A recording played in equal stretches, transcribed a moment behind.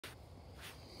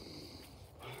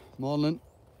Morning.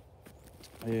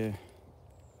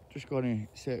 Just going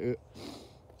to set out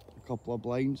a couple of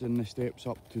blinds and the steps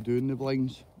up to doing the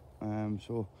blinds.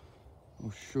 So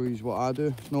I'll show you what I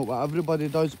do. It's not what everybody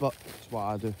does, but it's what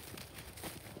I do.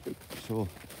 So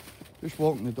just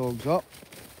walking the dogs up,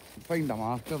 find a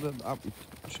marker that would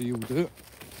show you'll do it.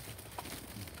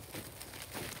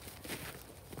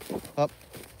 Up.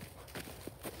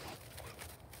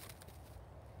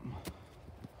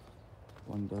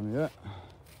 One dummy out.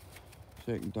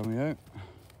 Second dummy out.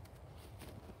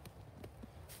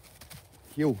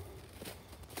 Heel.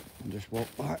 And just walk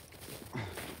back.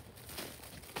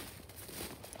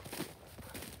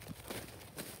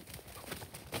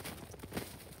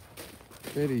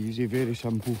 Very easy, very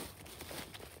simple.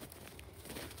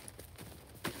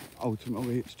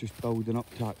 Ultimately it's just building up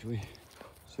to actually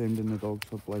sending the dogs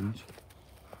for blinds.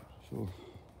 So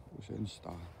we're saying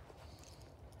start.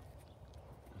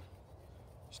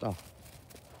 Start.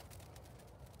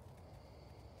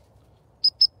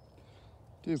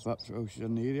 2 pips while she's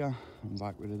in the area and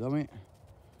back with the dummy.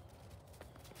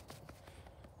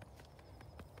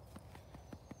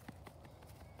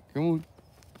 Come on.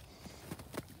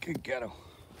 Good girl.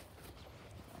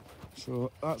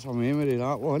 So that's a memory,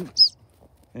 that one.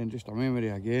 And just a memory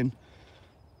again.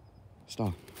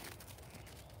 Start.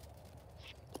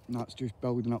 And that's just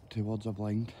building up towards a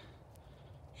blind.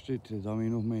 Straight to the dummy,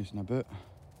 no messing about.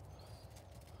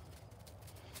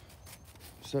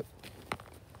 Sit.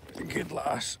 Good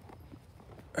lass.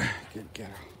 Good girl.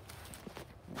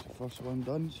 That's the first one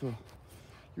done, so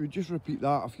you would just repeat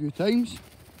that a few times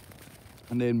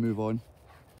and then move on.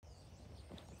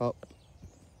 Up.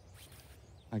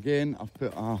 Again, I've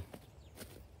put a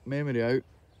memory out.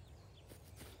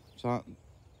 So that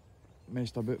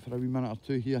messed about for a wee minute or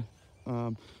two here.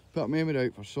 Put a memory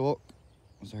out for sock.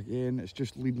 So again, it's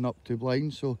just leading up to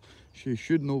blind, so she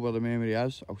should know where the memory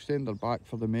is. I'll send her back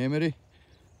for the memory.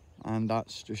 And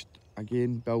that's just,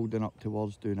 again, building up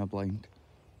towards doing a blind.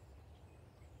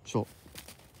 So,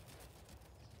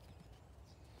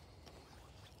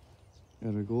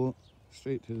 there we go,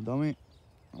 straight to the dummy.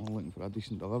 I'm looking for a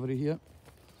decent delivery here.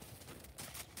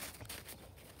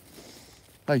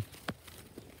 Hi.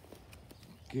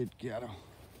 Good girl.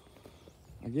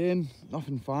 Again,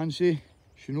 nothing fancy.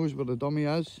 She knows where the dummy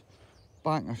is.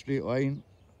 Back in a straight line,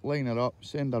 line her up,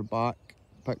 send her back,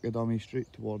 pick the dummy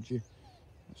straight towards you.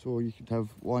 So you could have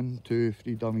 1, 2,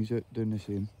 3 dummies out doing the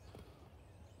same.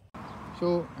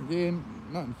 So again,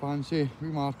 nothing fancy, wee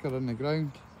marker in the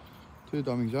ground, 2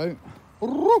 dummies out.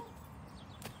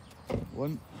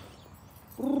 1,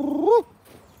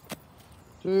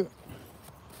 2.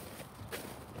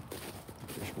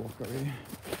 Just walk away.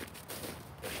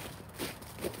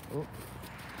 Oh,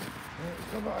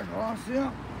 it's a bit of glass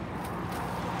here.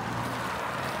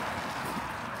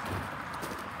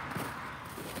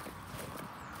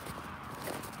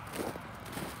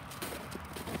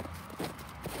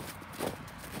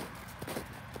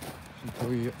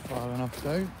 Until you get far enough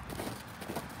down.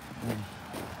 And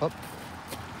up.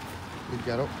 Good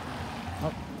girl.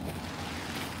 Up.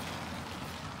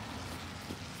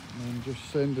 And then just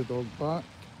send the dog back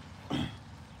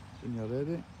when you're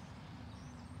ready.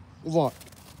 What?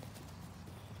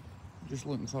 Just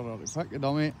looking for her to pick the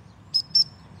dummy.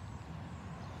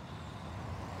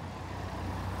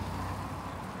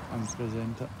 And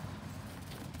present it.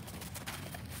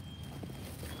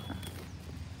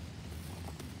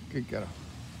 Good girl.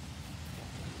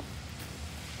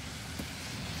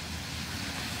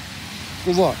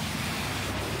 Good luck.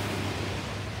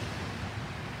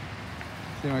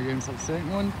 Same again for the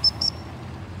second one.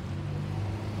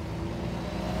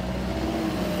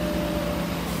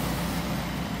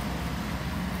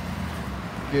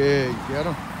 Good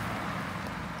girl.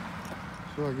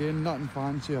 So again, nothing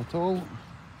fancy at all.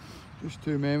 Just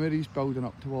 2 memories building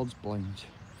up towards blinds.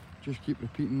 Just keep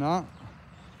repeating that.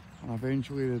 And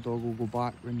eventually the dog will go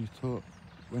back when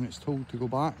it's told to go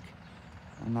back,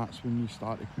 and that's when you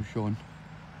start to push on.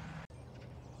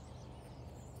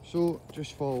 So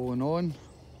just following on,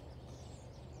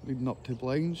 leading up to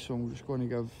blinds, so I'm just going to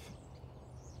give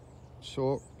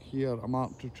Sock here a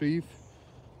marked retrieve,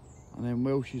 and then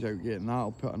while she's out getting that,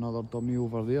 I'll put another dummy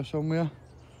over there somewhere,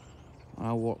 and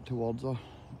I'll walk towards her.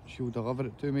 She'll deliver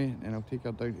it to me, and I'll take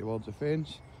her down towards the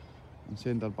fence and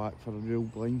send her back for a real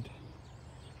blind.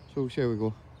 So here we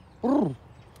go. Brrr.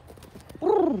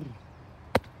 Brrr.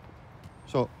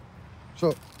 So.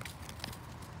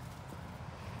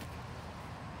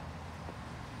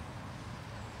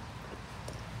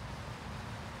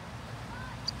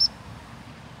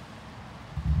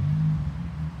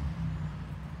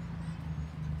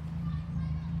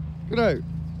 Get out.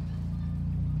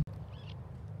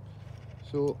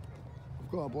 So I've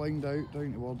got a blind out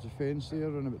down towards the fence there,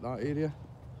 around about that area,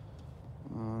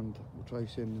 and we'll try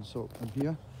sending Sock in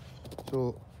here.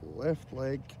 So left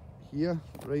leg here,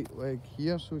 right leg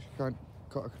here, so she can't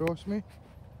cut across me,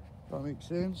 if that makes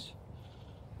sense.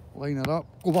 Line her up,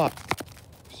 go back,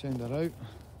 send her out.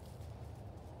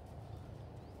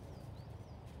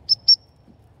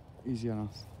 Easy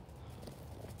enough.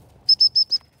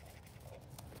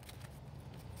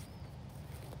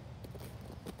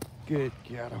 Good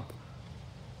girl.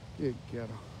 Good girl.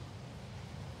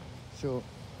 So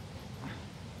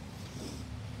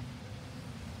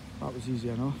that was easy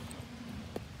enough.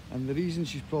 And the reason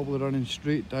she's probably running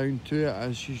straight down to it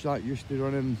is she's not used to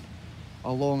running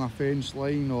along a fence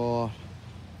line or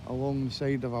along the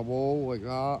side of a wall like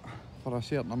that for a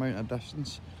certain amount of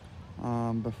distance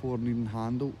before needing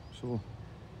handle. So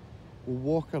we'll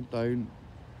walk her down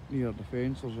near the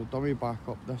fence. There's a dummy back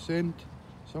up this end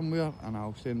somewhere, and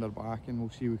I'll send her back and we'll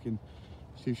see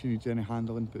if she needs any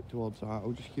handling put towards that.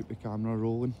 I'll just keep the camera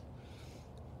rolling.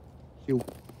 Heel.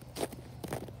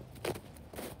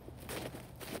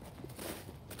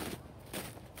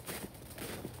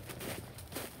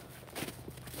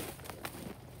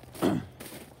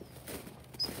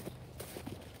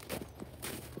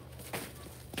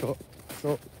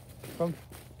 So, come,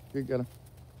 good girl.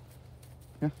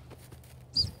 Yeah,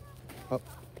 up,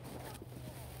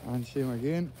 and same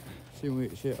again, same way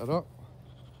to set her up.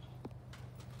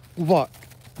 Go back.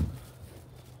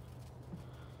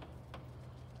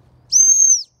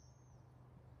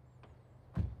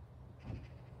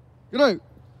 Get out.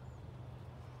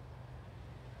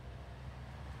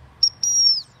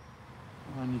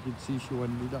 And you can see she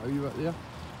winded it a wee bit there.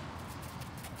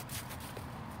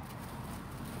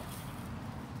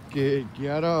 Good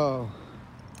girl.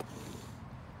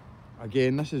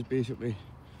 Again, this is basically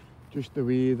just the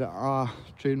way that I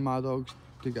train my dogs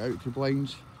to get out to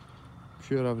blinds. I'm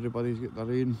sure everybody's got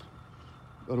their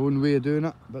own way of doing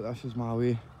it, but this is my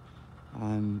way,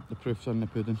 and the proof's in the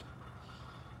pudding.